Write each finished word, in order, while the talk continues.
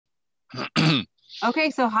Okay,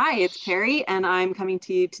 so hi, it's Carrie, and I'm coming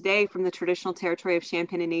to you today from the traditional territory of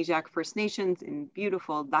Champagne and Ajax First Nations in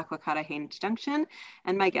beautiful Dakwakata Junction.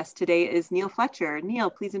 And my guest today is Neil Fletcher. Neil,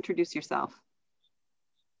 please introduce yourself.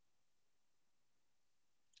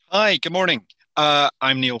 Hi, good morning.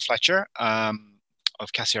 I'm Neil Fletcher of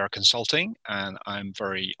Cassiar Consulting, and I'm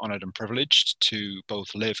very honored and privileged to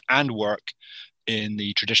both live and work in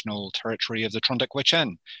the traditional territory of the Trondic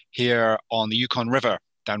here on the Yukon River,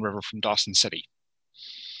 downriver from Dawson City.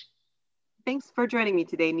 Thanks for joining me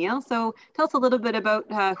today, Neil. So tell us a little bit about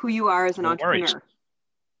who you are as an No worries.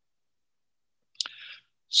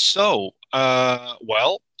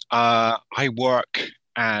 entrepreneur. I work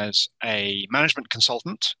as a management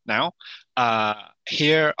consultant now.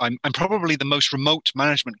 Here, I'm probably the most remote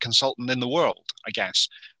management consultant in the world, I guess.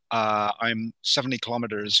 I'm 70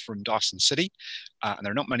 kilometers from Dawson City, and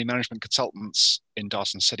there are not many management consultants in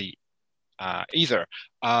Dawson City either.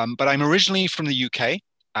 But I'm originally from the UK,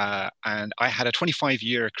 and I had a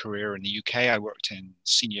 25-year career in the UK. I worked in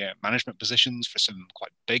senior management positions for some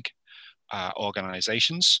quite big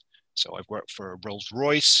organizations. So I've worked for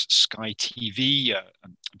Rolls-Royce, Sky TV, a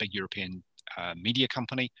big European media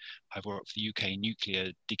company. I've worked for the UK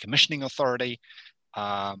Nuclear Decommissioning Authority,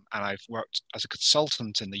 and I've worked as a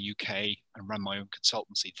consultant in the UK and run my own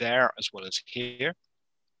consultancy there as well as here.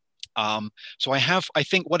 So I have, I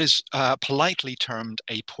think, what is politely termed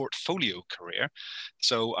a portfolio career.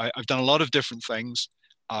 So I've done a lot of different things,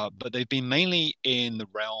 but they've been mainly in the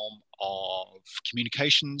realm of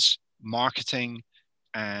communications, marketing,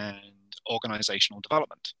 and organizational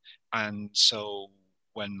development. And so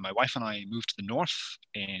when my wife and I moved to the north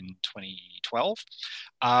in 2012,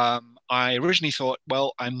 I originally thought,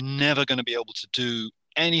 well, I'm never going to be able to do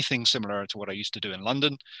anything similar to what I used to do in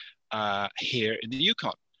London here in the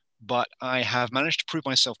Yukon. But I have managed to prove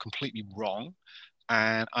myself completely wrong.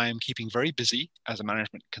 And I am keeping very busy as a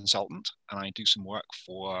management consultant. And I do some work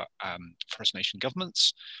for First Nation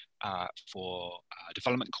governments, for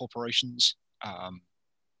development corporations,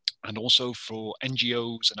 and also for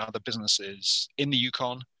NGOs and other businesses in the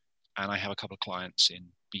Yukon. And I have a couple of clients in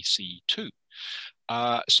BC too.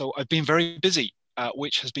 So I've been very busy,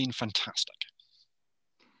 which has been fantastic.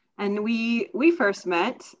 And we first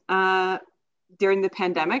met during the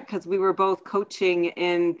pandemic because we were both coaching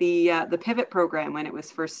in the Pivot program when it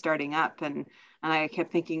was first starting up, and I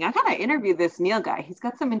kept thinking I gotta interview this Neil guy. He's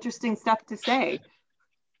got some interesting stuff to say.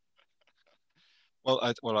 Well,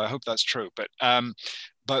 I hope that's true, but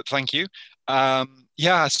thank you.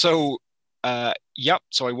 Yeah, so yep.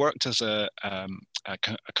 So I worked as a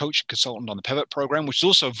coach and consultant on the Pivot program, which is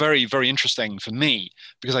also very, very interesting for me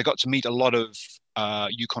because I got to meet a lot of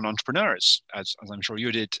Yukon entrepreneurs, as I'm sure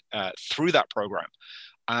you did, through that program.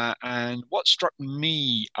 And what struck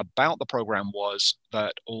me about the program was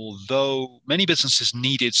that although many businesses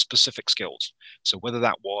needed specific skills, so whether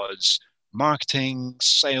that was marketing,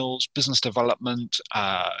 sales, business development,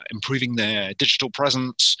 improving their digital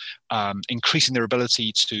presence, increasing their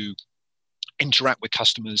ability to interact with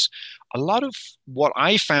customers. A lot of what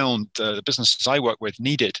I found the businesses I work with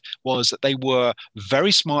needed was that they were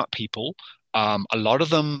very smart people. A lot of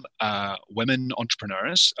them women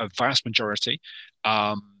entrepreneurs, a vast majority.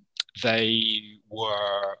 Um, they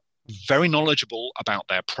were very knowledgeable about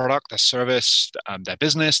their product, their service, their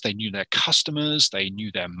business. They knew their customers, they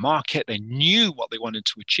knew their market, they knew what they wanted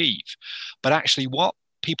to achieve. But actually, what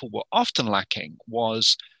people were often lacking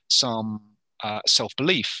was some self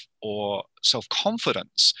belief or self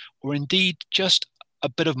confidence, or indeed just a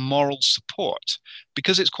bit of moral support,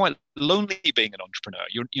 because it's quite lonely being an entrepreneur.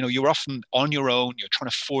 You're often on your own. You're trying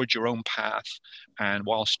to forge your own path, and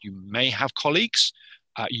whilst you may have colleagues,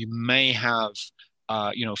 you may have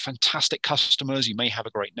fantastic customers. You may have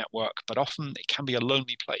a great network, but often it can be a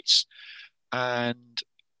lonely place, and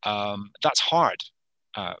that's hard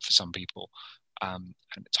for some people. And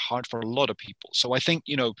it's hard for a lot of people. So I think,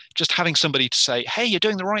 just having somebody to say, hey, you're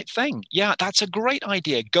doing the right thing. Yeah, that's a great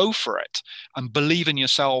idea. Go for it and believe in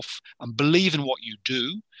yourself and believe in what you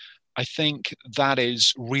do. I think that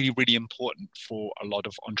is really, really important for a lot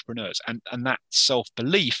of entrepreneurs. And that self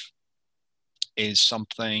belief is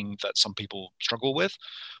something that some people struggle with.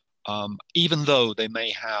 Even though they may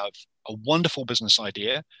have a wonderful business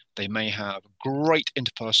idea, they may have great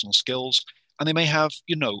interpersonal skills, and they may have,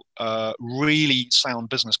 really sound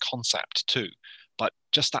business concept too. But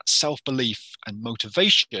just that self-belief and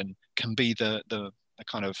motivation can be the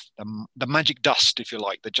kind of the magic dust, if you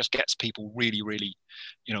like, that just gets people really, really,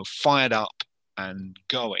 fired up and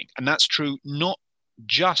going. And that's true not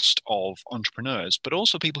just of entrepreneurs, but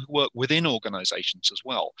also people who work within organizations as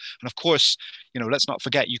well. And of course, let's not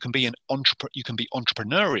forget, you can be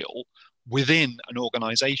entrepreneurial within an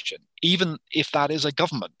organization, even if that is a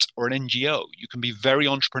government or an NGO. You can be very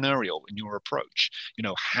entrepreneurial in your approach.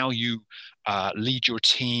 How you lead your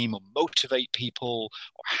team or motivate people,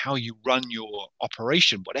 or how you run your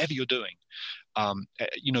operation, whatever you're doing.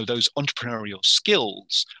 Those entrepreneurial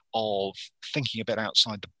skills of thinking a bit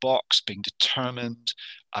outside the box, being determined,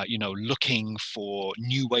 looking for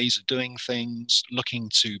new ways of doing things, looking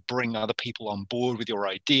to bring other people on board with your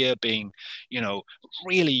idea, being,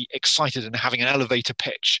 really excited and having an elevator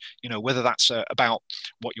pitch, whether that's about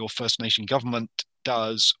what your First Nation government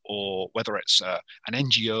does, or whether it's an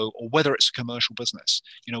NGO, or whether it's a commercial business.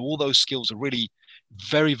 All those skills are really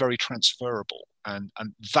very, very transferable. And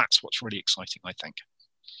that's what's really exciting, I think.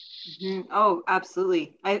 Mm-hmm. Oh,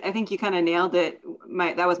 absolutely. I think you kind of nailed it.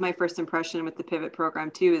 That was my first impression with the Pivot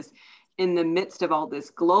program too, is in the midst of all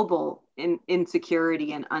this global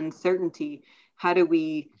insecurity and uncertainty, how do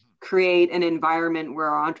we create an environment where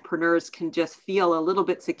our entrepreneurs can just feel a little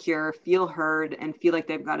bit secure, feel heard, and feel like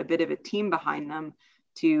they've got a bit of a team behind them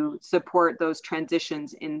to support those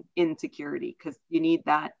transitions in security, because you need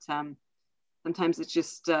that. Sometimes it's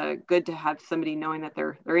just good to have somebody knowing that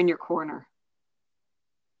they're in your corner.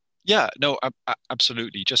 Yeah, no,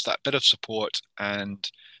 absolutely. Just that bit of support, and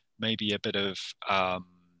maybe a bit of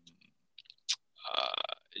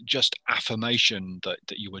just affirmation that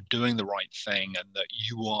you are doing the right thing, and that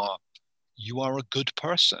you are a good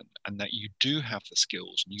person, and that you do have the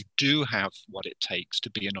skills, and you do have what it takes to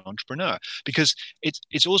be an entrepreneur. Because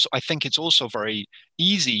it's also, I think it's also very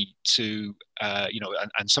easy to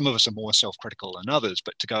and some of us are more self-critical than others,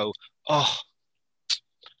 but to go, oh,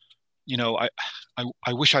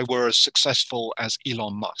 I wish I were as successful as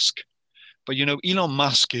Elon Musk. But Elon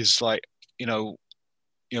Musk is like,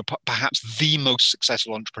 perhaps the most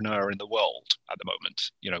successful entrepreneur in the world at the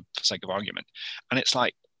moment, for sake of argument. And it's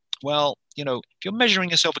like, well, if you're measuring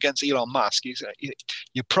yourself against Elon Musk,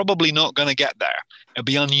 you're probably not going to get there. It'd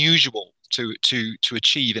be unusual to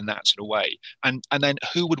achieve in that sort of way. And then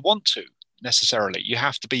who would want to necessarily? You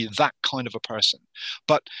have to be that kind of a person.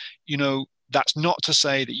 But that's not to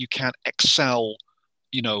say that you can't excel,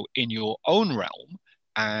 in your own realm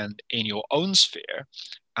and in your own sphere.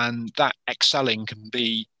 And that excelling can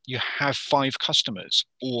be, you have 5 customers,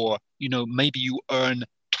 or, maybe you earn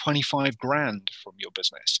 25 grand from your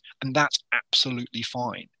business. And that's absolutely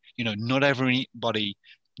fine. Not everybody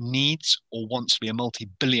needs or wants to be a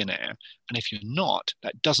multi-billionaire. And if you're not,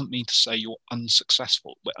 that doesn't mean to say you're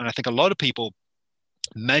unsuccessful. And I think a lot of people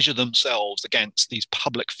measure themselves against these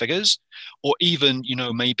public figures, or even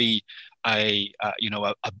maybe a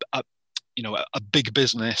big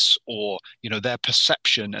business, or their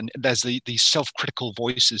perception. And there's these self-critical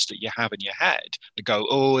voices that you have in your head that go,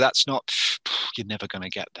 oh, that's not, you're never going to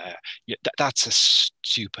get there. That's a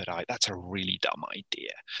stupid idea. That's a really dumb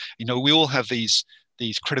idea. We all have these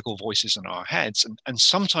critical voices in our heads, and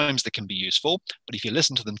sometimes they can be useful, but if you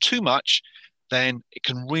listen to them too much, then it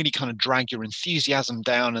can really kind of drag your enthusiasm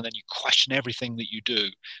down, and then you question everything that you do.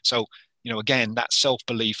 So, again, that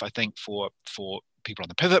self-belief, I think, for people on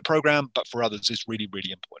the Pivot program, but for others, is really,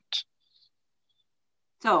 really important.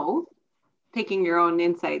 So, taking your own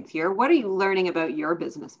insights here, what are you learning about your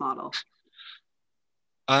business model?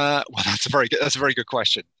 Well, that's a very good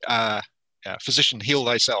question. Yeah, physician, heal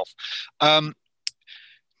thyself.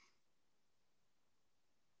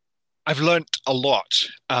 I've learned a lot.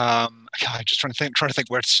 I'm just trying to think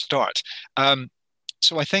where to start.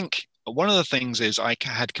 So I think one of the things is I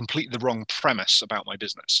had completely the wrong premise about my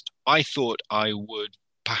business. I thought I would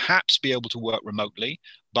perhaps be able to work remotely,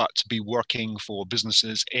 but to be working for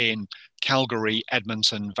businesses in Calgary,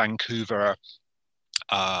 Edmonton, Vancouver,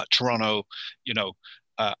 Toronto,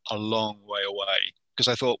 a long way away. Because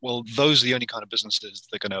I thought, well, those are the only kind of businesses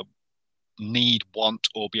that are going to need, want,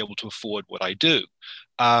 or be able to afford what I do.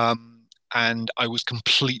 And I was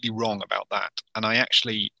completely wrong about that. And I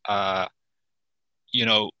actually, my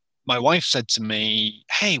wife said to me,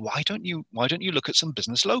 "Hey, why don't you look at some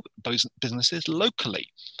businesses locally?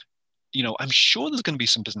 I'm sure there's going to be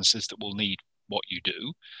some businesses that will need what you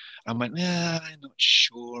do." And I went, "Yeah, I'm not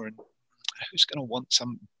sure. And who's going to want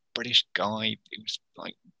some British guy who's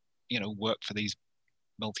like, work for these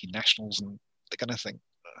multinationals, and they're going to think,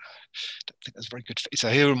 I don't think that's very good fit." So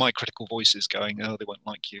here are my critical voices going, "Oh, they won't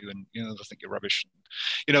like you, and they'll think you're rubbish."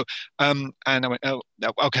 And I went, "Oh,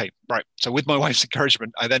 okay, right." So with my wife's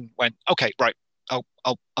encouragement, I then went, "Okay, right,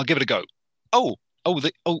 I'll give it a go." Oh,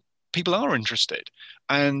 people are interested,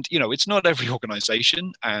 and it's not every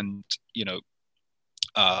organization, and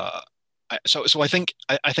uh, so I think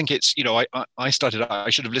it's, I started, I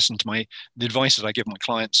should have listened to the advice that I give my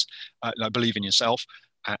clients. Like, believe in yourself,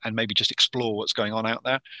 and maybe just explore what's going on out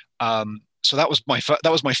there. So that was my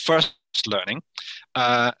first learning.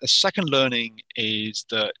 The second learning is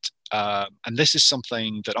that, and this is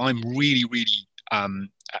something that I'm really, really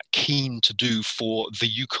keen to do for the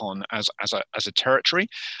Yukon as a territory,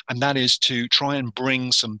 and that is to try and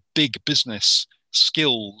bring some big business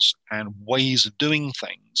skills and ways of doing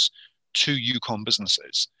things to Yukon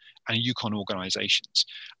businesses and Yukon organizations.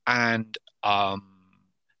 And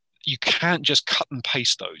you can't just cut and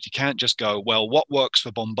paste those. You can't just go, well, what works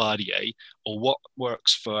for Bombardier or what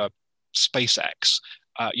works for SpaceX,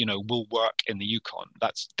 will work in the Yukon.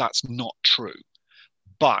 That's not true.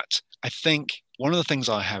 But I think one of the things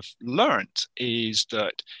I have learned is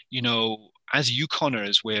that, as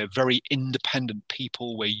Yukoners, we're very independent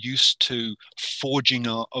people. We're used to forging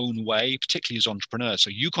our own way, particularly as entrepreneurs. So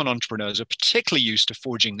Yukon entrepreneurs are particularly used to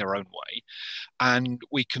forging their own way. And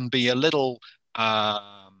we can be a little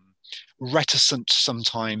reticent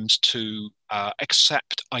sometimes to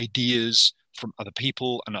accept ideas from other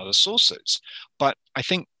people and other sources. But I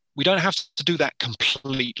think we don't have to do that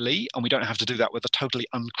completely, and we don't have to do that with a totally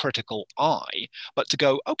uncritical eye, but to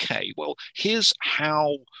go, okay, well, here's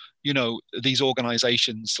how, these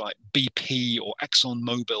organizations like BP or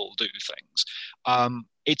ExxonMobil do things.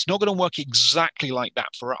 It's not going to work exactly like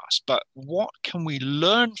that for us, but what can we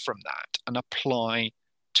learn from that and apply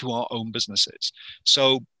to our own businesses?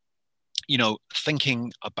 So,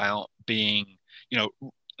 thinking about being,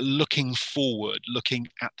 looking forward, looking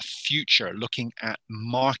at the future, looking at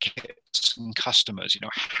markets and customers.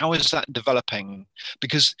 How is that developing?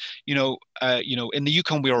 Because in the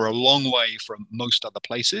Yukon we are a long way from most other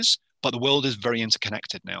places, but the world is very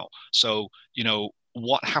interconnected now. So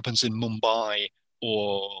what happens in Mumbai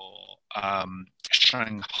or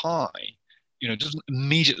Shanghai, doesn't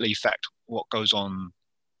immediately affect what goes on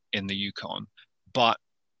in the Yukon, but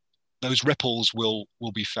those ripples will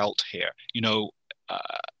be felt here.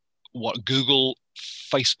 What Google,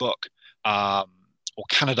 Facebook, or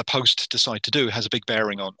Canada Post decide to do has a big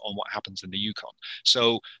bearing on what happens in the Yukon.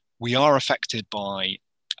 So we are affected by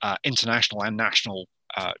international and national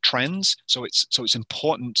trends. So it's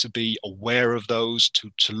important to be aware of those,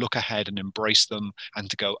 to look ahead and embrace them, and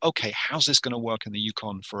to go, okay, how's this going to work in the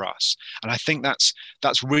Yukon for us? And I think that's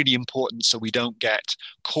really important, so we don't get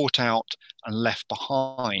caught out and left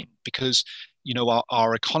behind, because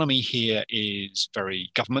our economy here is very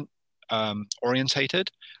government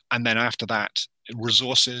orientated, and then after that,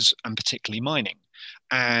 resources, and particularly mining.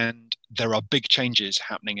 And there are big changes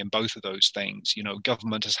happening in both of those things.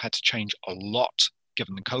 Government has had to change a lot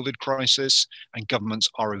given the COVID crisis, and governments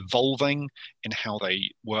are evolving in how they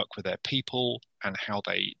work with their people and how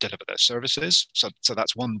they deliver their services. So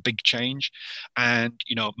that's one big change. And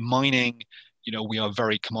mining, we are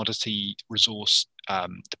very commodity resource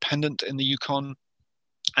dependent in the Yukon.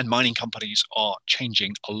 And mining companies are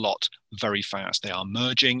changing a lot very fast. They are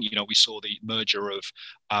merging. We saw the merger of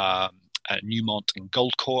Newmont and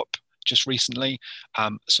Goldcorp just recently.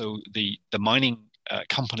 So the mining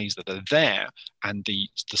companies that are there and the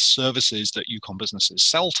services that Yukon businesses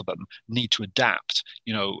sell to them need to adapt.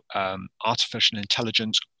 Artificial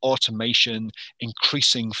intelligence, automation,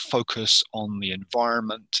 increasing focus on the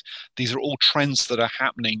environment. These are all trends that are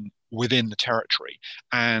happening within the territory,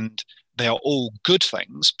 and they are all good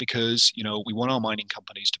things, because we want our mining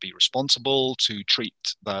companies to be responsible, to treat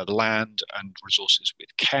the land and resources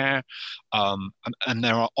with care, and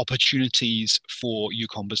there are opportunities for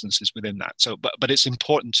Yukon businesses within that. So, but it's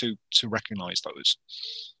important to recognize those.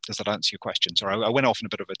 Does that answer your question? Sorry, I went off in a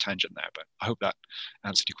bit of a tangent there, but I hope that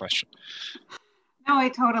answered your question. No, I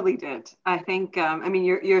totally did. I think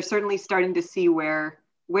you're certainly starting to see where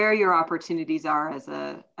your opportunities are as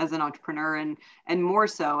an entrepreneur, and more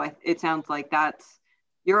so, it sounds like that's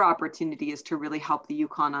your opportunity, is to really help the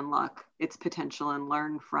Yukon unlock its potential and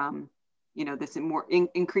learn from this more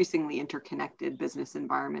increasingly interconnected business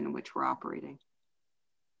environment in which we're operating.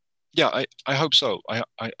 Yeah, I hope so. I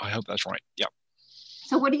hope that's right. Yeah.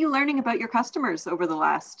 So what are you learning about your customers over the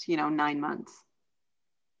last 9 months?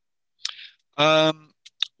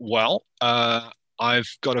 Well, I've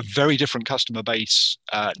got a very different customer base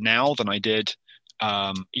now than I did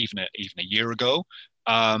even a year ago.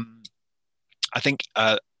 I think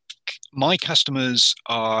my customers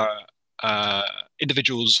are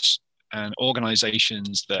individuals and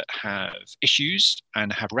organizations that have issues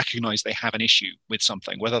and have recognized they have an issue with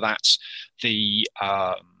something, whether that's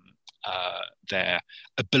their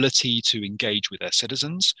ability to engage with their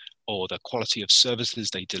citizens, or the quality of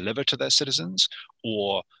services they deliver to their citizens,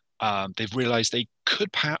 or They've realized they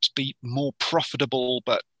could perhaps be more profitable,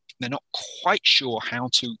 but they're not quite sure how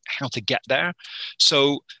to get there.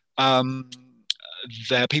 So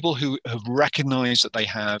there are people who have recognized that they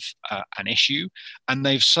have an issue, and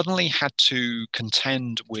they've suddenly had to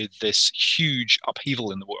contend with this huge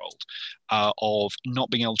upheaval in the world of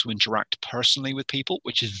not being able to interact personally with people,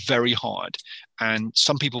 which is very hard. And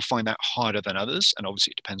some people find that harder than others. And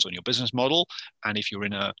obviously, it depends on your business model. And if you're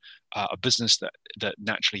in a business that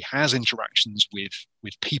naturally has interactions with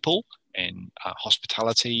people in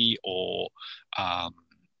hospitality or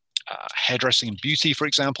hairdressing and beauty, for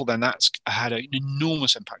example, then that's had an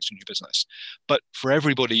enormous impact on your business. But for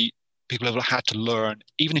everybody, people have had to learn,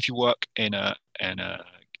 even if you work in a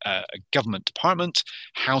government department,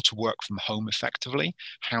 how to work from home effectively,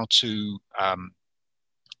 how to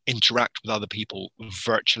interact with other people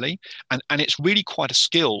virtually, and it's really quite a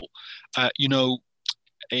skill.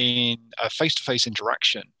 In a face-to-face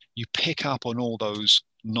interaction, you pick up on all those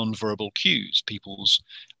non-verbal cues, people's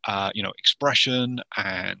expression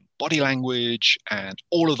and body language and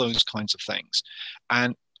all of those kinds of things.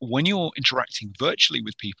 And when you're interacting virtually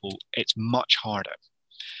with people, it's much harder.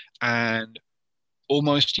 And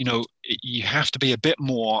almost, you have to be a bit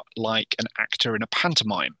more like an actor in a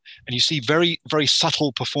pantomime. And you see very, very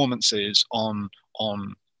subtle performances on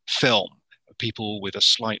film. People with a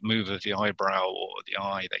slight move of the eyebrow or the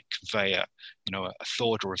eye, they convey a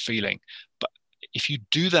thought or a feeling. But if you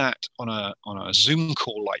do that on a Zoom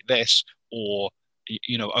call like this, or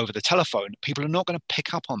over the telephone, people are not going to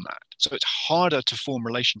pick up on that. So it's harder to form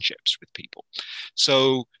relationships with people.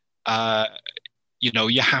 So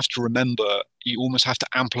you have to remember, you almost have to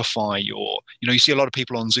amplify you see a lot of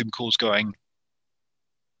people on Zoom calls doing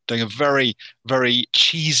a very, very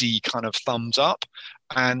cheesy kind of thumbs up.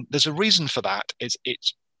 And there's a reason for that. It's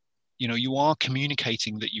you are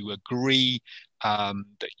communicating that you agree,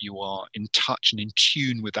 that you are in touch and in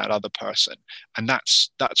tune with that other person. And that's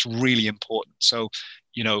really important. So,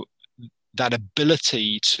 that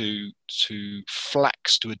ability to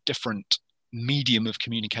flex to a different medium of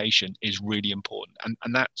communication is really important.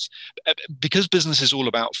 And that's because business is all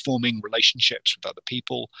about forming relationships with other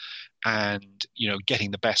people and,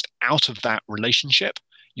 getting the best out of that relationship,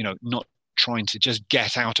 not trying to just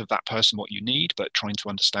get out of that person what you need, but trying to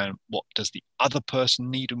understand what does the other person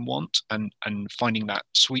need and want, and finding that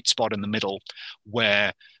sweet spot in the middle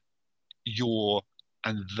where your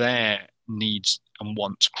and their needs and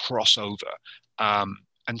wants cross over.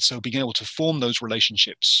 And so being able to form those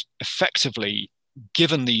relationships effectively,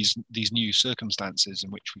 given these new circumstances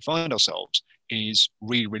in which we find ourselves, is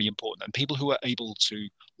really, really important. And people who are able to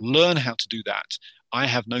learn how to do that, I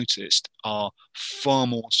have noticed, are far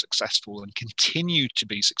more successful and continue to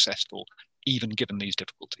be successful, even given these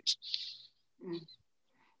difficulties. It's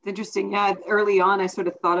interesting. Yeah, early on, I sort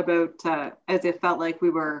of thought about as it felt like we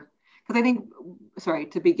were, because I think,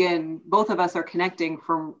 to begin, both of us are connecting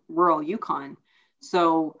from rural Yukon.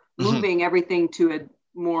 So moving everything to a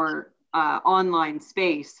more online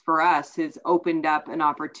space for us has opened up an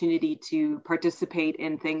opportunity to participate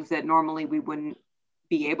in things that normally we wouldn't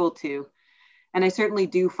be able to. And I certainly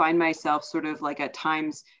do find myself sort of like at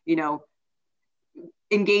times,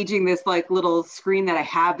 engaging this like little screen that I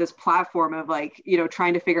have, this platform of like,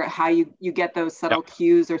 trying to figure out how you get those subtle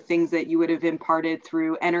cues or things that you would have imparted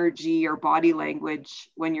through energy or body language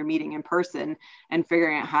when you're meeting in person, and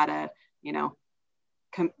figuring out how to,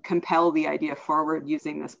 compel the idea forward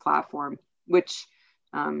using this platform, which,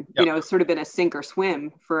 has sort of been a sink or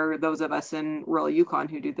swim for those of us in rural Yukon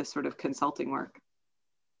who do this sort of consulting work.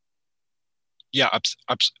 Yeah,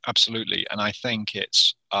 absolutely. And I think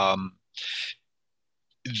it's,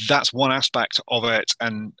 that's one aspect of it.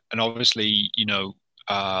 And obviously,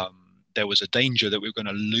 there was a danger that we were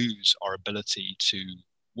going to lose our ability to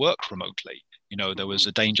work remotely. There was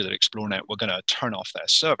a danger that ExploreNet were going to turn off their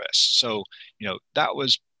service. So, that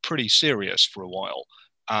was pretty serious for a while.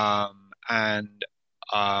 I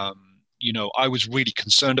was really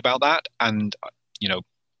concerned about that. And,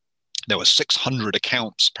 there were 600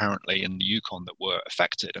 accounts apparently in the Yukon that were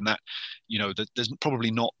affected, and that, there's probably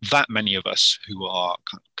not that many of us who are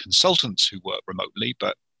consultants who work remotely,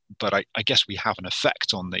 but I guess we have an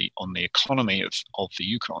effect on the economy of the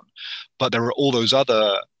Yukon. But there are all those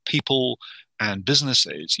other people and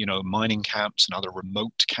businesses, mining camps and other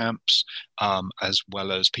remote camps, as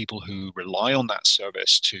well as people who rely on that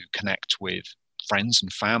service to connect with friends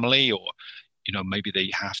and family, or maybe they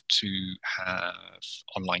have to have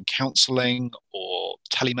online counseling or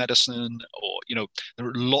telemedicine, or, there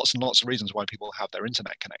are lots and lots of reasons why people have their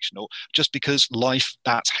internet connection, or just because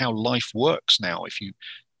that's how life works now. If you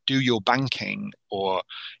do your banking, or,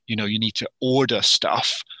 you need to order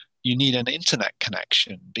stuff, you need an internet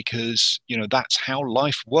connection because, that's how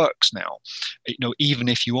life works now. Even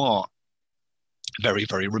if you are very,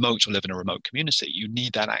 very remote or live in a remote community, you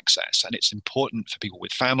need that access. And it's important for people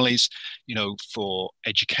with families, for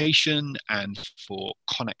education and for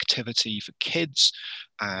connectivity for kids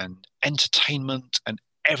and entertainment, and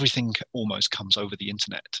everything almost comes over the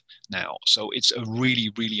internet now. So it's a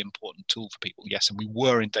really, really important tool for people. Yes, and we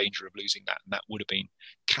were in danger of losing that, and that would have been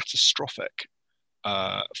catastrophic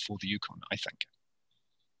for the Yukon, I think.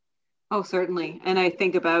 Oh, certainly. And I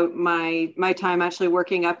think about my time actually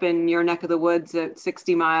working up in your neck of the woods at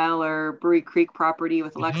 60 Mile or Brewery Creek property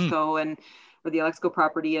with Mm-hmm. Alexco or the Alexco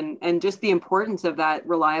property, and just the importance of that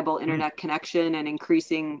reliable Mm. internet connection and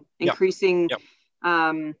increasing Yep. increasing Yep.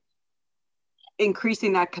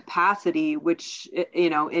 increasing that capacity, which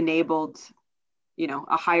enabled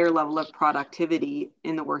a higher level of productivity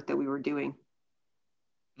in the work that we were doing.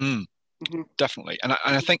 Mm. Mm-hmm. Definitely. And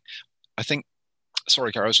I think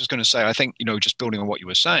sorry, Cara, I was just going to say, I think, just building on what you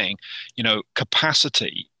were saying,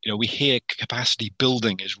 capacity, we hear capacity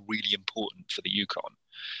building is really important for the Yukon.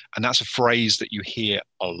 And that's a phrase that you hear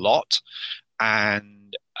a lot.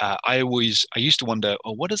 And I used to wonder,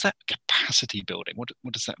 oh, what is that capacity building?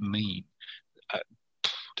 What does that mean? Uh,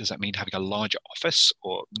 does that mean having a larger office,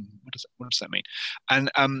 or what does that mean?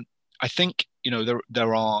 And I think,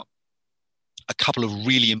 there are a couple of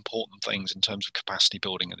really important things in terms of capacity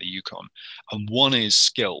building at the Yukon. And one is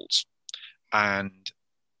skills. And,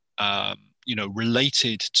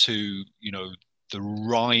 related to, the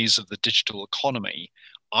rise of the digital economy,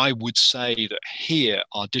 I would say that here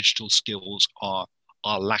our digital skills are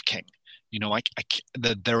lacking.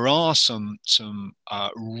 There are some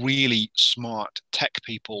really smart tech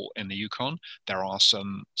people in the Yukon. There are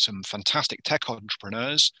some fantastic tech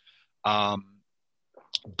entrepreneurs. Um,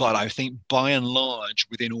 but I think by and large,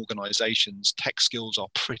 within organizations, tech skills are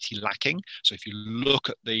pretty lacking. So if you look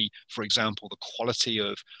at for example, the quality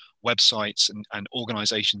of websites and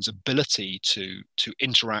organizations' ability to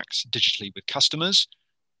interact digitally with customers,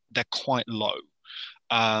 they're quite low.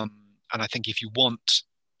 And I think if you want,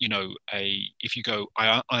 if you go,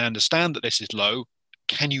 I understand that this is low,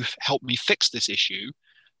 can you help me fix this issue?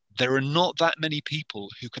 There are not that many people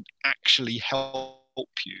who can actually help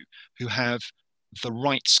you, who have the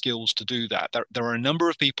right skills to do that. There are a number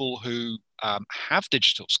of people who have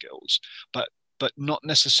digital skills, but not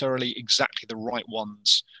necessarily exactly the right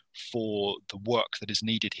ones for the work that is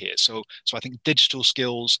needed here. So I think digital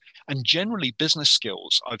skills and generally business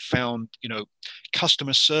skills, I've found,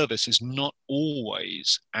 customer service is not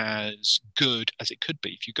always as good as it could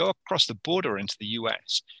be. If you go across the border into the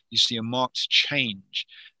US, you see a marked change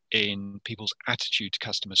in people's attitude to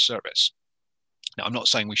customer service. Now, I'm not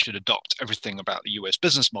saying we should adopt everything about the US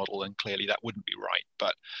business model, and clearly that wouldn't be right.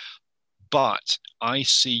 But I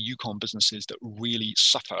see Yukon businesses that really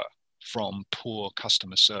suffer from poor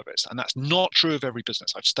customer service, and that's not true of every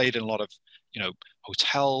business. I've stayed in a lot of,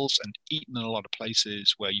 hotels and eaten in a lot of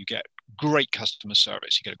places where you get great customer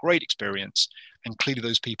service, you get a great experience, and clearly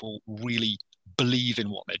those people really believe in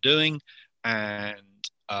what they're doing and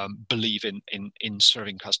believe in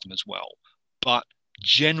serving customers well. But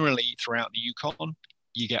generally throughout the Yukon,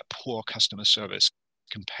 you get poor customer service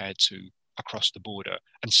compared to across the border,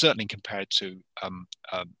 and certainly compared to a,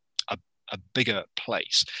 a bigger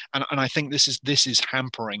place. And I think this is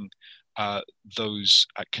hampering those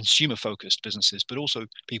consumer-focused businesses, but also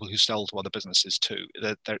people who sell to other businesses too.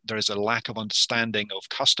 There is a lack of understanding of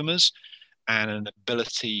customers and an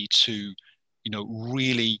ability to,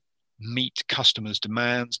 really meet customers'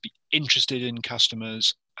 demands, be interested in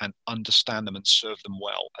customers, and understand them and serve them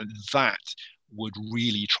well. And that would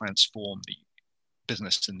really transform the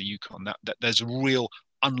business in the Yukon. That there's a real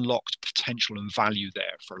unlocked potential and value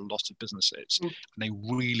there for a lot of businesses, and a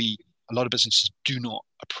lot of businesses do not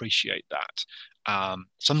appreciate that.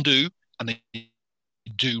 Some do, and they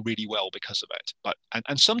do really well because of it. But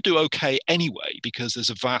and some do okay anyway, because there's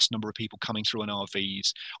a vast number of people coming through in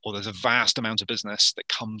RVs, or there's a vast amount of business that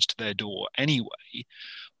comes to their door anyway.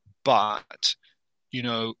 But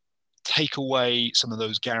take away some of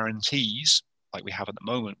those guarantees, like we have at the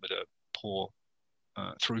moment with a poor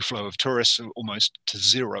through flow of tourists almost to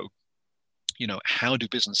zero. How do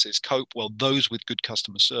businesses cope? Well, those with good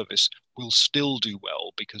customer service will still do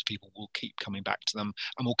well because people will keep coming back to them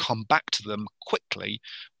and will come back to them quickly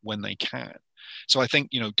when they can. So I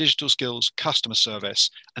think, digital skills, customer service,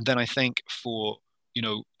 and then I think for,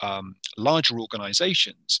 larger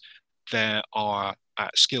organizations, there are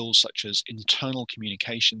skills such as internal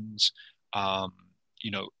communications,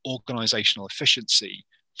 organizational efficiency,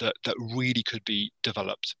 that really could be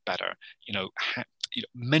developed better.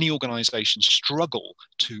 many organizations struggle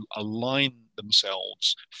to align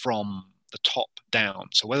themselves from the top down.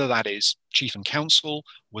 So whether that is chief and counsel,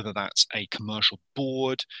 whether that's a commercial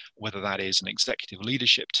board, whether that is an executive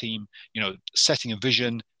leadership team, setting a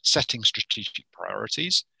vision, setting strategic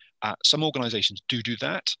priorities. Some organizations do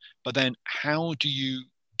that, but then how do you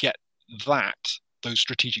get those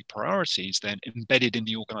strategic priorities then embedded in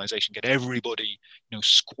the organization, get everybody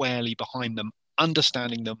squarely behind them,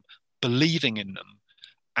 understanding them, believing in them,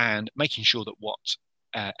 and making sure that what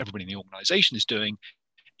everybody in the organization is doing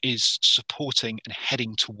is supporting and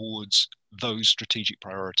heading towards those strategic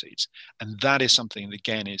priorities. And that is something that,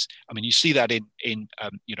 again, you see that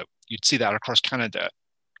you'd see that across Canada.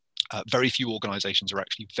 Very few organizations are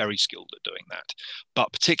actually very skilled at doing that.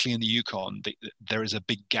 But particularly in the Yukon, there is a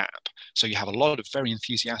big gap. So you have a lot of very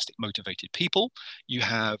enthusiastic, motivated people. You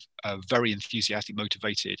have a very enthusiastic,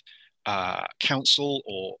 motivated council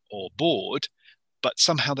or board, but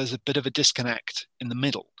somehow there's a bit of a disconnect in the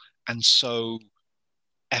middle. And so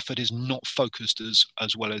effort is not focused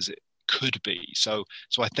as well as it could be. So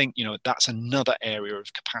I think, that's another area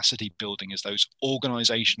of capacity building, is those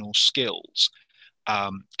organizational skills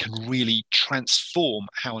can really transform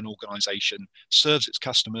how an organization serves its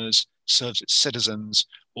customers, serves its citizens,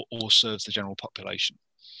 or serves the general population.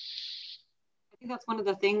 I think that's one of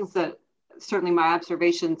the things that certainly my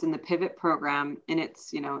observations in the Pivot program in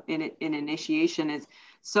its, in initiation is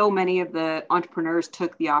so many of the entrepreneurs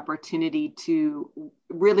took the opportunity to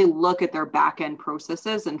really look at their back end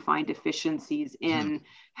processes and find efficiencies in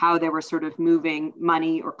how they were sort of moving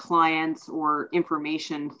money or clients or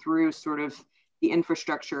information through sort of the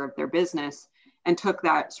infrastructure of their business, and took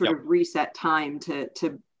that sort of reset time to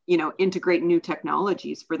integrate new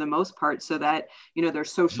technologies for the most part, so that their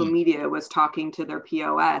social media was talking to their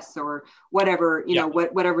POS or whatever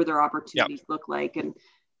whatever their opportunities look like.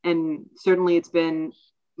 And certainly it's been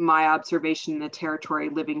my observation in the territory,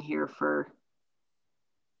 living here for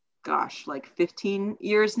like 15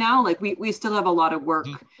 years now, like we still have a lot of work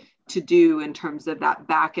to do in terms of that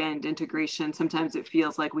back end integration. Sometimes it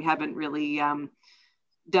feels like we haven't really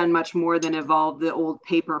done much more than evolve the old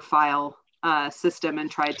paper file system and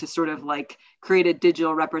tried to sort of like create a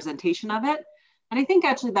digital representation of it. And I think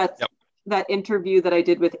actually that's that interview that I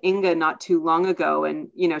did with Inga not too long ago. And,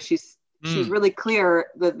 she's really clear.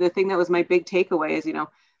 The thing that was my big takeaway is,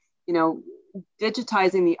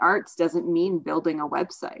 digitizing the arts doesn't mean building a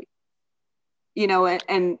website,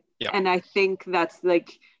 and I think that's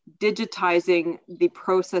like digitizing the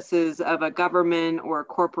processes of a government or a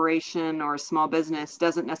corporation or a small business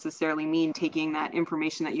doesn't necessarily mean taking that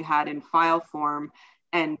information that you had in file form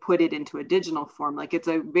and put it into a digital form. Like, it's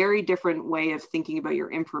a very different way of thinking about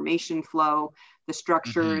your information flow, the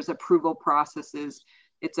structures, approval processes.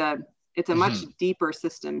 It's a much deeper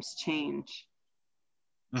systems change.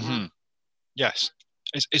 Yes,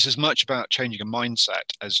 it's as much about changing a mindset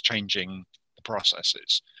as changing the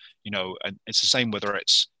processes. And it's the same whether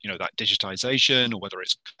it's that digitization or whether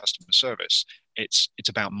it's customer service. It's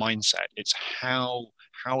about mindset. It's how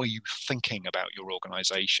are you thinking about your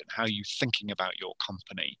organization? How are you thinking about your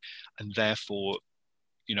company? And therefore,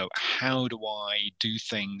 how do I do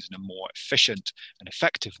things in a more efficient and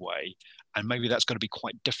effective way? And maybe that's going to be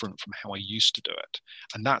quite different from how I used to do it.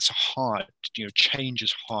 And that's hard. Change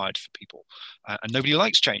is hard for people. And nobody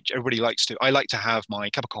likes change. I like to have my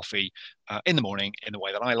cup of coffee in the morning in the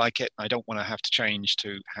way that I like it. I don't want to have to change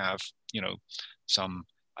to have, I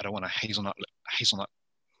don't want a hazelnut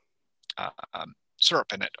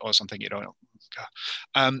syrup in it or something,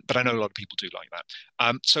 but I know a lot of people do like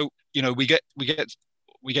that. So,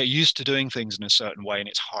 we get used to doing things in a certain way, and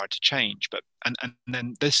it's hard to change. But and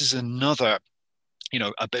then this is another,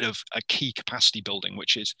 a bit of a key capacity building,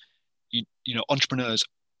 which is, entrepreneurs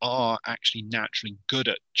are actually naturally good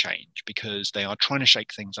at change because they are trying to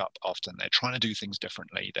shake things up often. They're trying to do things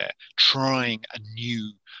differently. They're trying a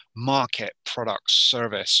new market, product,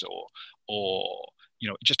 service, or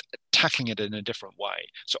just tackling it in a different way.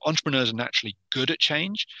 So entrepreneurs are naturally good at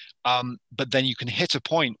change, but then you can hit a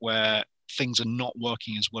point where things are not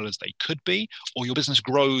working as well as they could be, or your business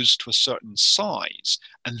grows to a certain size,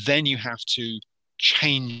 and then you have to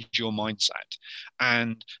change your mindset.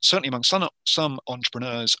 And certainly among some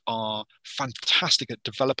entrepreneurs are fantastic at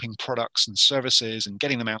developing products and services and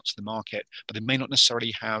getting them out to the market, but they may not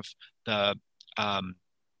necessarily have the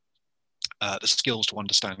skills to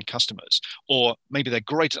understand customers, or maybe they're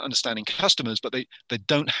great at understanding customers, but they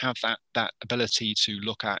don't have that ability to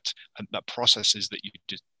look at the processes that you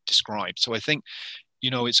described. So I think,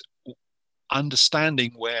 it's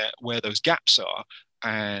understanding where those gaps are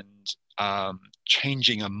and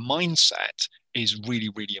changing a mindset is really,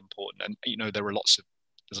 really important. And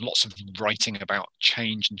there's lots of writing about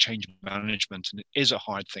change and change management, and it is a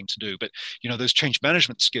hard thing to do. But those change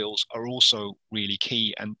management skills are also really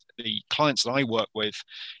key. And the clients that I work with,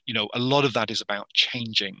 a lot of that is about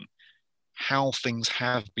changing how things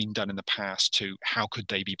have been done in the past to how could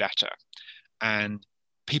they be better. And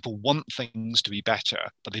people want things to be better,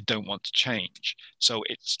 but they don't want to change. So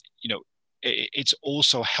it's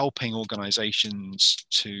also helping organizations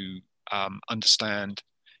to understand,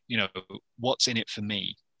 what's in it for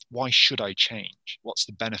me. Why should I change? What's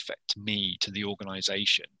the benefit to me, to the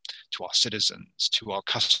organization, to our citizens, to our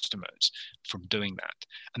customers from doing that?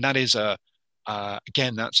 And that is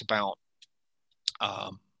again, that's about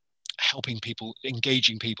helping people,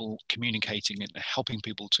 engaging people, communicating, and helping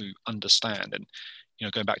people to understand. And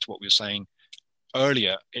going back to what we were saying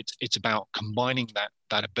earlier, it's about combining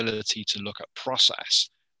that ability to look at process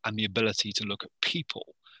and the ability to look at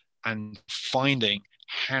people, and finding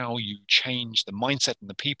how you change the mindset and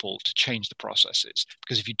the people to change the processes.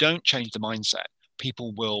 Because if you don't change the mindset,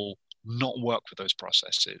 people will not work with those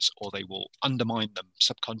processes, or they will undermine them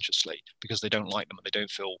subconsciously because they don't like them and they don't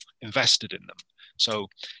feel invested in them. So,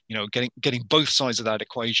 getting both sides of that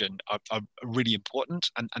equation are really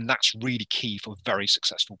important, and that's really key for very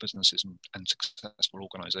successful businesses and successful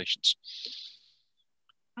organizations.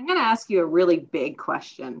 I'm going to ask you a really big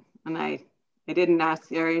question, and I didn't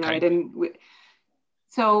ask you, okay. I didn't.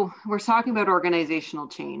 So we're talking about organizational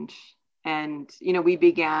change, and we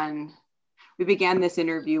began this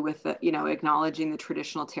interview with acknowledging the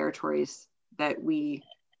traditional territories that we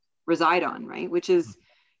reside on, right? Which is,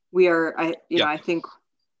 I think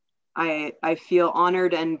I feel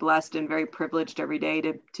honored and blessed and very privileged every day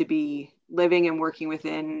to be living and working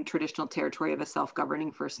within traditional territory of a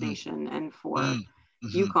self-governing First Nation, and for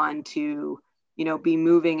Yukon to, be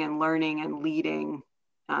moving and learning and leading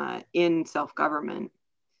in self-government.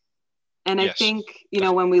 And I think,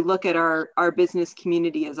 when we look at our business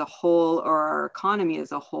community as a whole, or our economy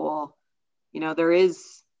as a whole, there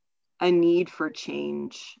is a need for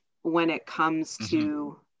change when it comes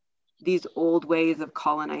to these old ways of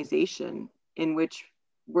colonization in which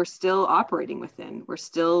we're still operating within. We're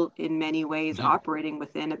still in many ways operating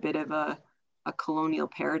within a bit of a colonial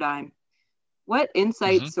paradigm. What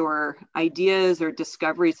insights or ideas or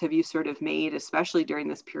discoveries have you sort of made, especially during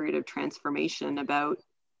this period of transformation, about,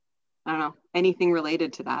 I don't know, anything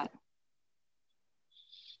related to that?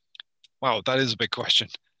 Wow, that is a big question.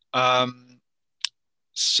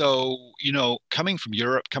 So, coming from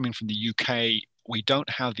Europe, coming from the UK, we don't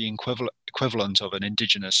have the equivalent of an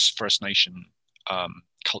Indigenous First Nation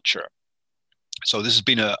culture. So this has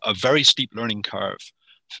been a very steep learning curve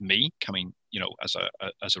for me, coming, as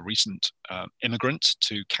a recent immigrant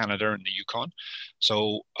to Canada and the Yukon.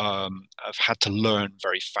 So I've had to learn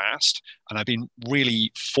very fast, and I've been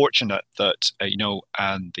really fortunate that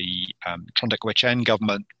and the Trondheim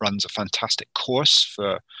government runs a fantastic course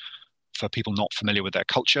for people not familiar with their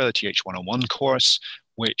culture, the TH101 course,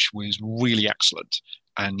 which was really excellent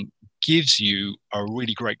and gives you a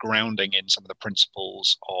really great grounding in some of the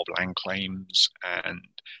principles of land claims and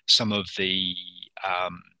some of the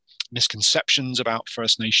misconceptions about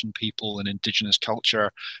First Nation people and Indigenous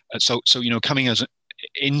culture. So coming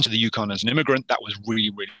into the Yukon as an immigrant, that was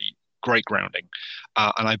really, really great grounding.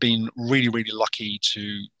 And I've been really, really lucky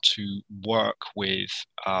to work with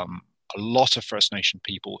a lot of First Nation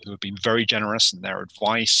people who have been very generous in their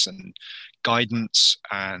advice and guidance,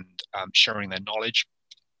 and sharing their knowledge,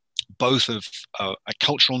 both of a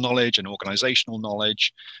cultural knowledge and organizational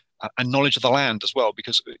knowledge, and knowledge of the land as well,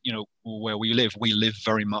 because where we live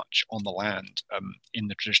very much on the land, in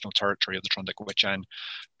the traditional territory of the Trondheim,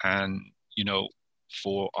 and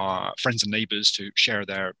for our friends and neighbors to share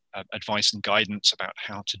their advice and guidance about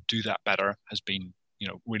how to do that better has been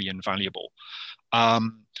really invaluable.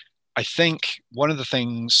 I think one of the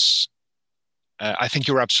things, I think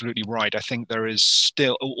you're absolutely right. I think there is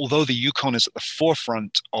still, although the Yukon is at the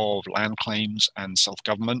forefront of land claims and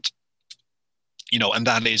self-government, and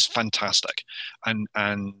that is fantastic. And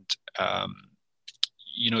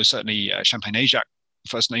certainly Champagne-Ajac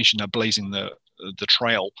First Nation are blazing the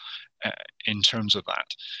trail in terms of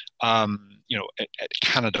that,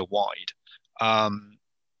 Canada-wide.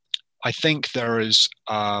 I think there is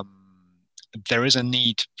a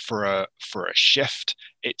need for a shift.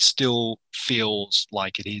 It still feels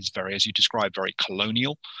like it is very, as you described, very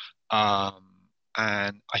colonial. And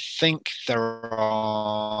I think there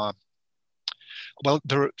are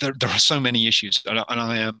so many issues, and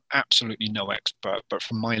I am absolutely no expert, but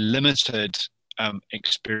from my limited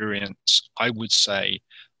experience, I would say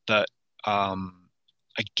that,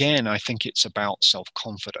 again, I think it's about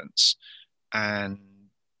self-confidence. and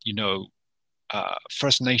you know,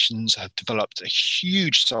 First Nations have developed a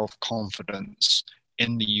huge self-confidence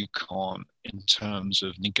in the Yukon in terms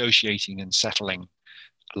of negotiating and settling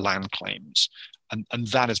land claims. And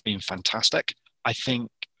that has been fantastic. I think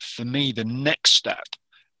for me, the next step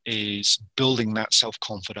is building that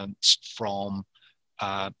self-confidence from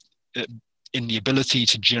in the ability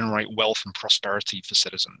to generate wealth and prosperity for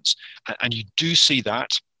citizens. And you do see that.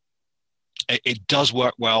 It does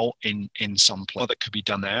work well in some places that could be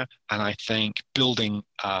done there. And I think building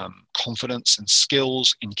confidence and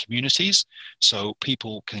skills in communities so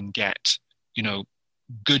people can get, you know,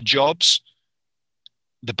 good jobs,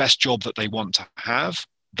 the best job that they want to have,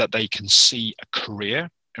 that they can see a career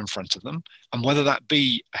in front of them. And whether that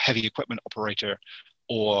be a heavy equipment operator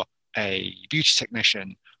or a beauty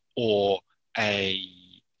technician or a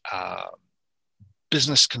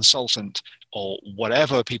business consultant or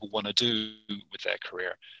whatever people want to do with their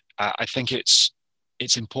career, I think it's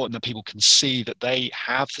important that people can see that they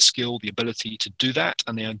have the skill, the ability to do that,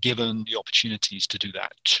 and they are given the opportunities to do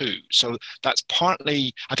that too. So that's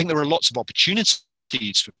partly, I think there are lots of opportunities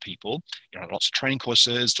for people, you know, lots of training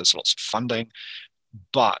courses, there's lots of funding,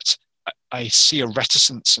 but I see a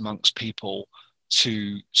reticence amongst people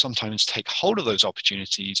to sometimes take hold of those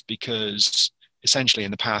opportunities because essentially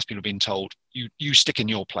in the past people have been told, you stick in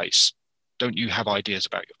your place, don't you have ideas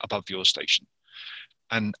about above your station?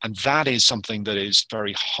 And that is something that is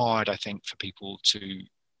very hard, I think, for people to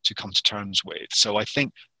come to terms with. So I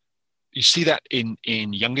think you see that in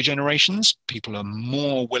younger generations, people are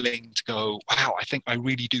more willing to go, wow, I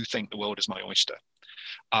really do think the world is my oyster.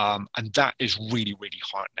 And that is really, really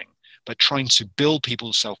heartening. But trying to build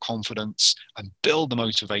people's self-confidence and build the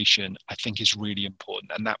motivation, I think is really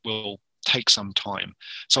important. And that will take some time.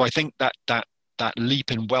 So I think that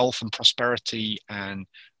leap in wealth and prosperity and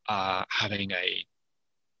having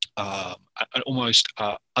an almost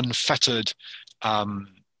unfettered,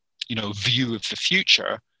 view of the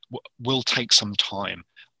future will take some time.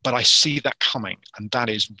 But I see that coming, and that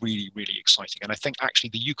is really, really exciting. And I think actually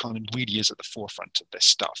the Yukon really is at the forefront of this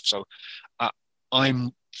stuff. So I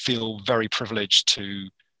feel very privileged to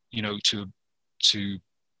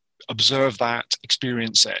observe that,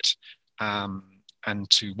 experience it, and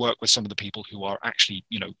to work with some of the people who are actually,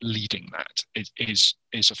 leading that. It is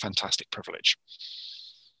a fantastic privilege.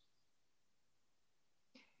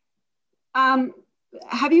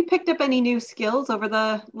 Have you picked up any new skills over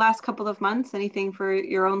the last couple of months? Anything for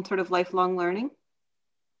your own sort of lifelong learning?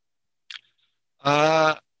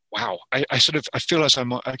 Wow, I feel as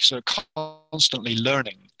I'm sort of constantly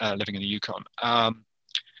learning living in the Yukon.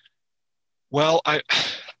 Well,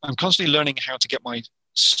 I'm constantly learning how to get my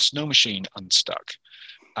snow machine unstuck,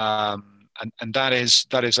 and that is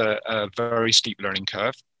a very steep learning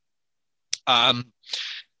curve. I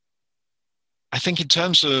think in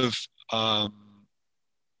terms of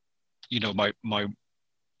my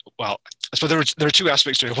well, I suppose there are two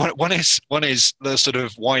aspects to it. One is the sort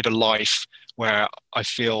of wider life where I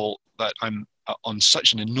feel that I'm on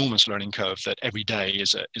such an enormous learning curve that every day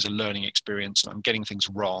is a learning experience, and I'm getting things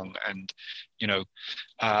wrong, and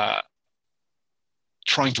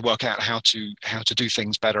trying to work out how to do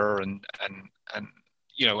things better, and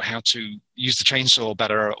how to use the chainsaw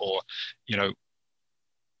better, or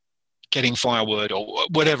getting firewood or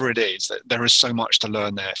whatever it is. There is so much to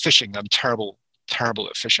learn there. Fishing, I'm terrible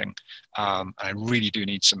at fishing, and I really do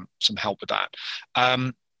need some help with that.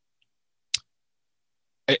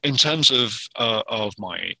 In terms of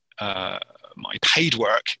my my paid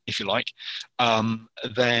work, if you like,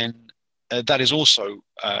 then that is also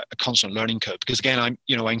a constant learning curve, because again, I'm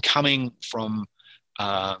coming from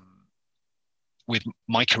with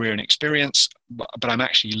my career and experience, but I'm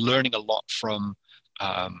actually learning a lot from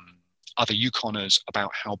other Yukoners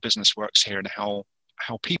about how business works here and how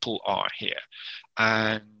people are here.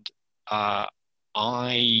 And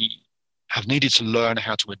I have needed to learn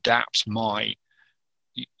how to adapt my,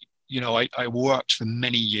 I worked for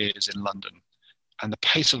many years in London, and the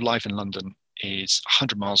pace of life in London is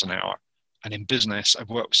 100 miles an hour. And in business, I've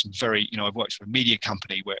worked with I've worked for a media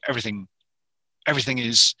company where everything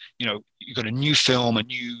is, you've got a new film, a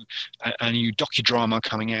new docudrama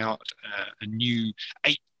coming out, a new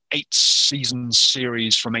eight season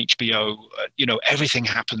series from HBO. Everything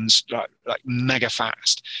happens like mega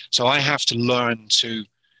fast. So I have to learn to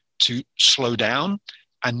slow down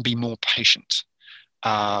and be more patient.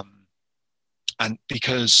 And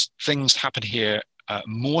because things happen here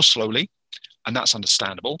more slowly, and that's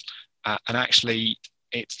understandable. And actually,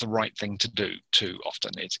 it's the right thing to do too.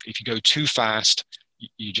 Often, if you go too fast,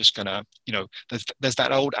 you're just gonna, there's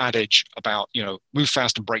that old adage about, move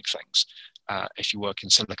fast and break things. if you work in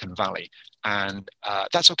Silicon Valley. And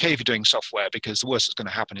that's okay if you're doing software, because the worst that's going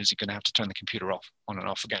to happen is you're going to have to turn the computer off, on and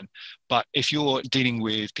off again. But if you're dealing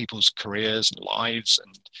with people's careers and lives,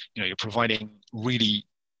 and you're providing really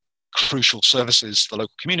crucial services to the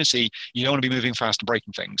local community, you don't want to be moving fast and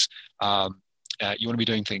breaking things. You want to be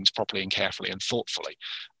doing things properly and carefully and thoughtfully.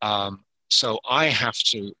 So I have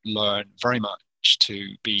to learn very much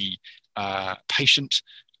to be patient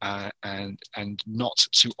and not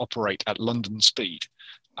to operate at London speed.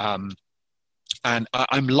 And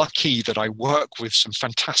I'm lucky that I work with some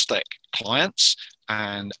fantastic clients,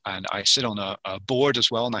 and I sit on a board as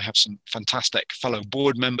well, and I have some fantastic fellow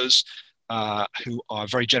board members who are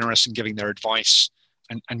very generous in giving their advice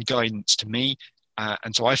and guidance to me.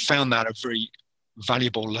 And so I found that a very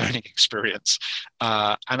valuable learning experience.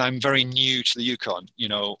 And I'm very new to the Yukon.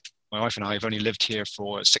 My wife and I have only lived here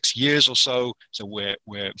for 6 years or so, so we're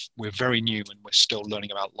very new, and we're still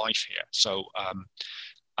learning about life here. So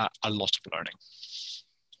a lot of learning.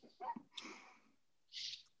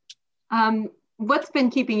 What's been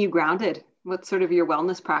keeping you grounded? What's sort of your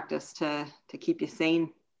wellness practice to keep you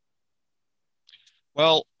sane?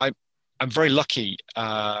 Well, I'm very lucky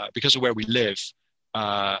because of where we live,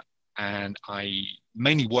 and I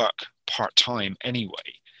mainly work part-time anyway.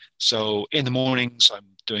 So in the mornings, I'm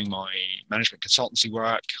doing my management consultancy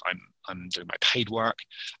work. I'm doing my paid work,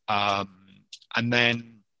 and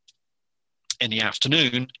then in the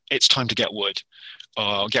afternoon, it's time to get wood,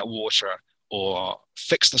 or get water, or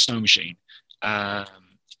fix the snow machine.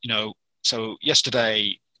 So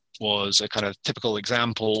yesterday was a kind of typical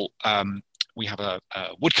example. We have a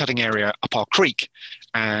wood cutting area up our creek,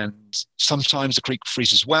 and sometimes the creek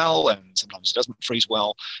freezes well, and sometimes it doesn't freeze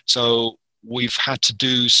well. So we've had to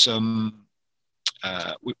do some.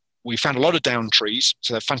 We found a lot of down trees,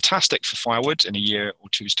 so they're fantastic for firewood in a year or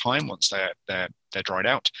two's time once they're dried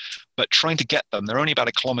out. But trying to get them, they're only about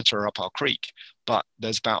 1 kilometer up our creek, but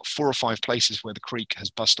there's about 4 or 5 places where the creek has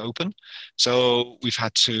bust open. So we've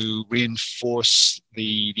had to reinforce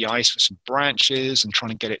the ice with some branches and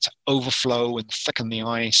trying to get it to overflow and thicken the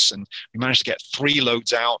ice. And we managed to get 3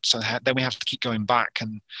 loads out. So then we have to keep going back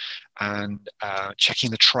and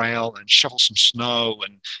checking the trail and shovel some snow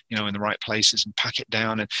and in the right places and pack it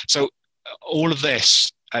down. And so all of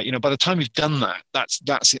this, by the time we've done that,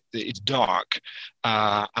 that's it, it's dark,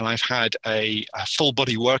 and I've had a full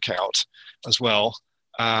body workout as well.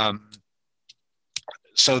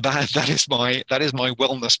 So that is my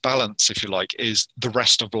wellness balance, if you like, is the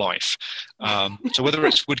rest of life. So whether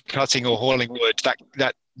it's wood cutting or hauling wood,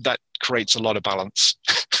 that creates a lot of balance.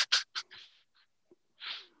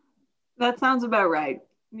 That sounds about right.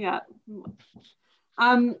 Yeah.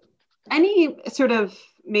 Any sort of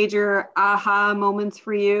major aha moments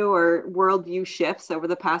for you or worldview shifts over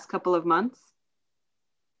the past couple of months?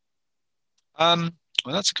 Well,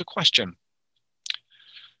 that's a good question.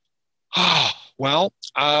 Well,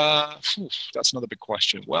 that's another big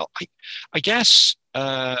question. Well, I guess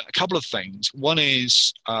a couple of things. One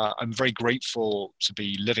is I'm very grateful to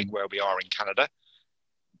be living where we are in Canada,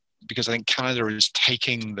 because I think Canada is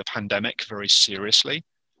taking the pandemic very seriously.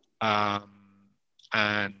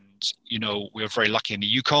 And, we're very lucky in the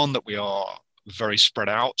Yukon that we are very spread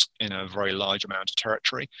out in a very large amount of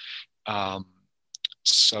territory.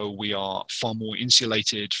 So we are far more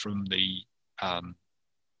insulated from the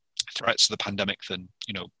threats of the pandemic than,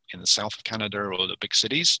 in the south of Canada or the big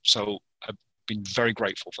cities. So I've been very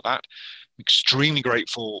grateful for that. I'm extremely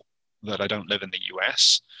grateful that I don't live in the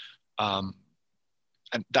US. And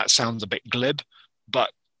that sounds a bit glib,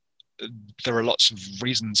 but there are lots of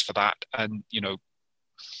reasons for that. And,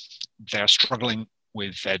 they're struggling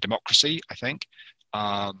with their democracy, I think,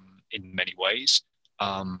 in many ways.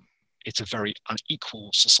 It's a very unequal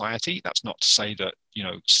society. That's not to say that,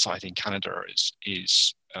 society in Canada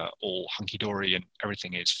is all hunky-dory and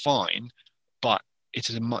everything is fine, but it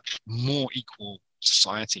is a much more equal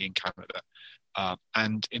society in Canada,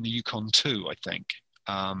 and in the Yukon too, I think,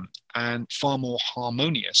 and far more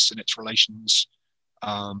harmonious in its relations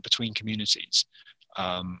between communities.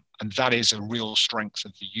 And that is a real strength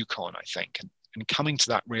of the Yukon, I think. And coming to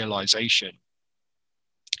that realization,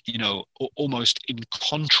 almost in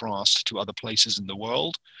contrast to other places in the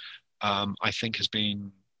world, I think has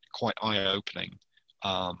been quite eye-opening.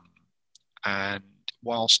 And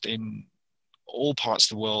whilst in all parts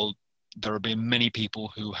of the world, there have been many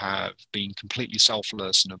people who have been completely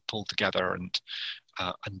selfless and have pulled together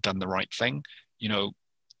and done the right thing.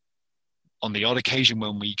 On the odd occasion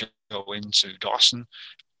when we go into Dawson,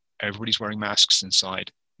 everybody's wearing masks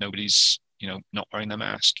inside. Nobody's, not wearing their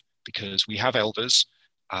mask, because we have elders,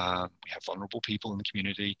 we have vulnerable people in the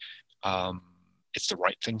community, it's the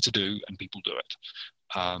right thing to do, and people do it.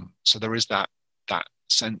 So there is that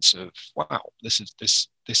sense of, wow, this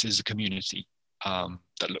is a community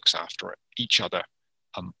that looks after each other,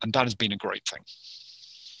 and that has been a great thing.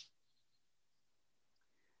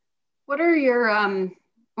 What are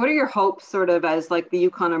your hopes, sort of, as like the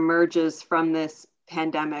Yukon emerges from this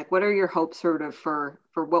pandemic? What are your hopes, sort of, for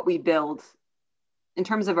what we build in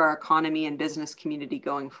terms of our economy and business community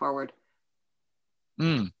going forward?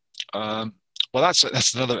 Well,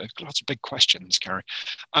 that's another, lots of big questions, Carrie.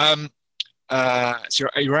 So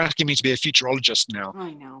you're asking me to be a futurologist now.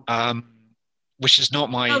 I know. Which is not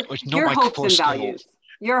my Your hopes core and skill. values.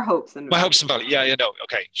 Your hopes and My values. hopes and values. Yeah, no,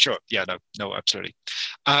 okay, sure. Yeah, no, absolutely.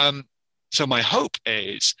 So my hope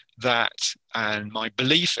is that, and my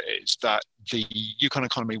belief is that the Yukon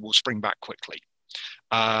economy will spring back quickly.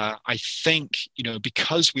 I think,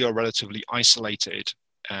 because we are relatively isolated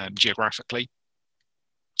geographically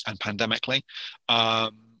and pandemically,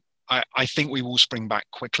 I think we will spring back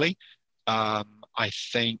quickly. I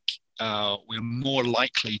think we're more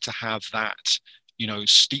likely to have that,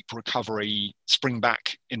 steep recovery spring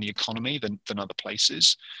back in the economy than other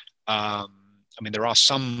places. I mean, there are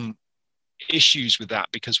some issues with that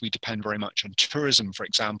because we depend very much on tourism. For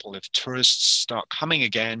example, if tourists start coming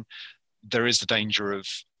again, there is the danger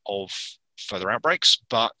of further outbreaks,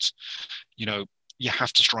 but you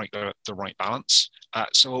have to strike the right balance.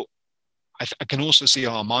 So I can also see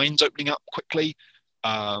our mines opening up quickly,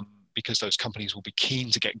 because those companies will be keen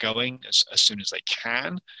to get going as soon as they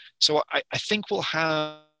can. So I think we'll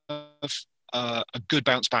have a good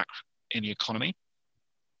bounce back in the economy.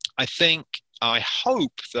 I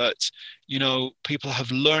hope that, people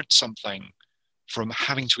have learned something from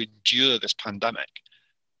having to endure this pandemic.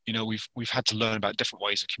 We've had to learn about different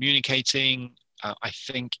ways of communicating. I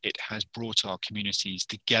think it has brought our communities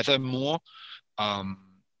together more.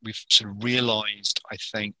 We've sort of realized, I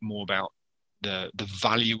think, more about the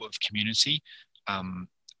value of community,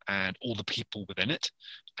 and all the people within it,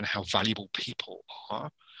 and how valuable people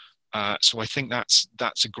are. So I think that's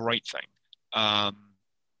a great thing.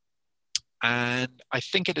 And I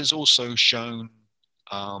think it has also shown,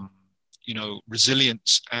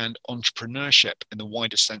 resilience and entrepreneurship in the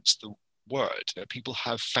wider sense of the word. People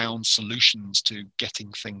have found solutions to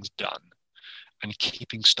getting things done and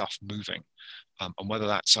keeping stuff moving. And whether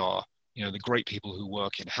that's the great people who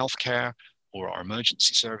work in healthcare or our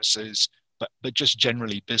emergency services, but just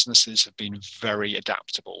generally businesses have been very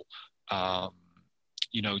adaptable, to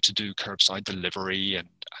do curbside delivery, and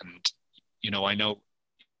I know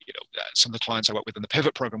some of the clients I work with in the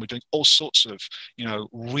Pivot program, we're doing all sorts of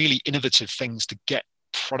really innovative things to get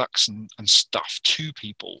products and stuff to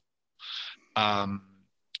people,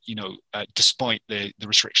 despite the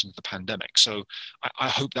restrictions of the pandemic. So I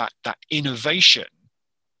hope that innovation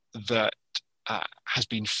that has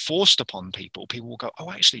been forced upon people will go,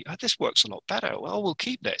 oh, actually, this works a lot better. Well, we'll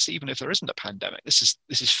keep this even if there isn't a pandemic. This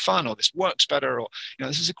is fun, or this works better, or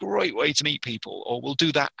this is a great way to meet people, or we'll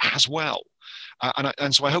do that as well.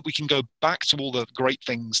 And so I hope we can go back to all the great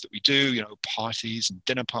things that we do, parties and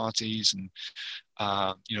dinner parties, and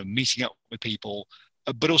meeting up with people,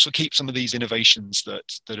 but also keep some of these innovations that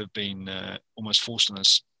have been almost forced on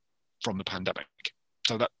us from the pandemic.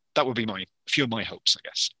 So that would be a few of my hopes, I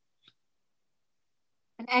guess.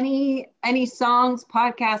 And any songs,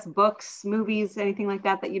 podcasts, books, movies, anything like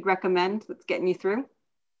that you'd recommend that's getting you through?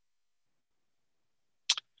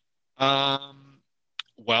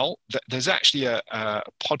 Well, there's actually a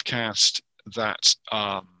podcast that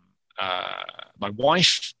my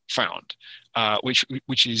wife found,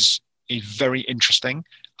 which is very interesting.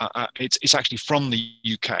 It's actually from the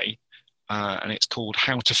UK, and it's called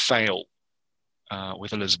How to Fail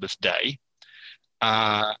with Elizabeth Day,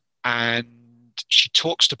 and she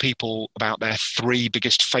talks to people about their 3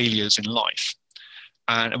 biggest failures in life.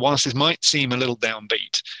 And whilst this might seem a little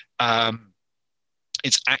downbeat,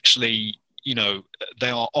 it's actually, they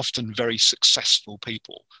are often very successful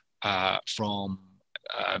people, from,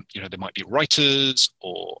 they might be writers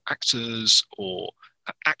or actors or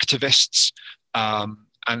activists.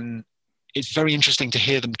 And it's very interesting to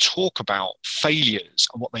hear them talk about failures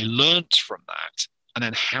and what they learned from that, and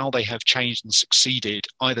then how they have changed and succeeded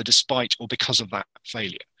either despite or because of that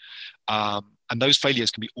failure. And those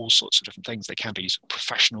failures can be all sorts of different things. They can be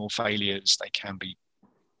professional failures, they can be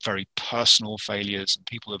very personal failures, and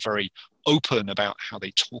people are very open about how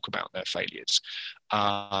they talk about their failures.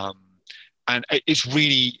 And it's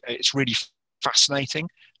really fascinating,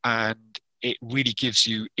 and it really gives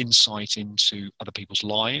you insight into other people's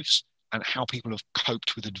lives and how people have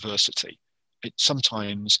coped with adversity. It's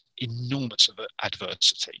sometimes enormous of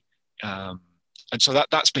adversity. and so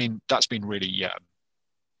that's been really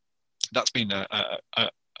that's been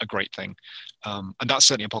a great thing, and that's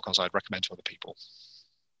certainly a podcast I'd recommend to other people.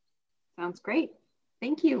 Sounds great.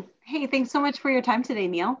 Thank you. Hey, thanks so much for your time today,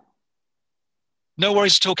 Neil. No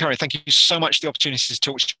worries at all, Carrie. Thank you so much for the opportunity to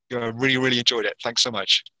talk to you. I really, really enjoyed it. Thanks so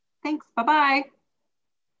much. Thanks. Bye-bye.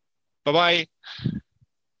 Bye-bye.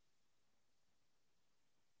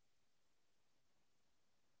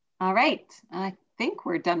 All right. I think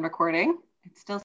we're done recording. It's still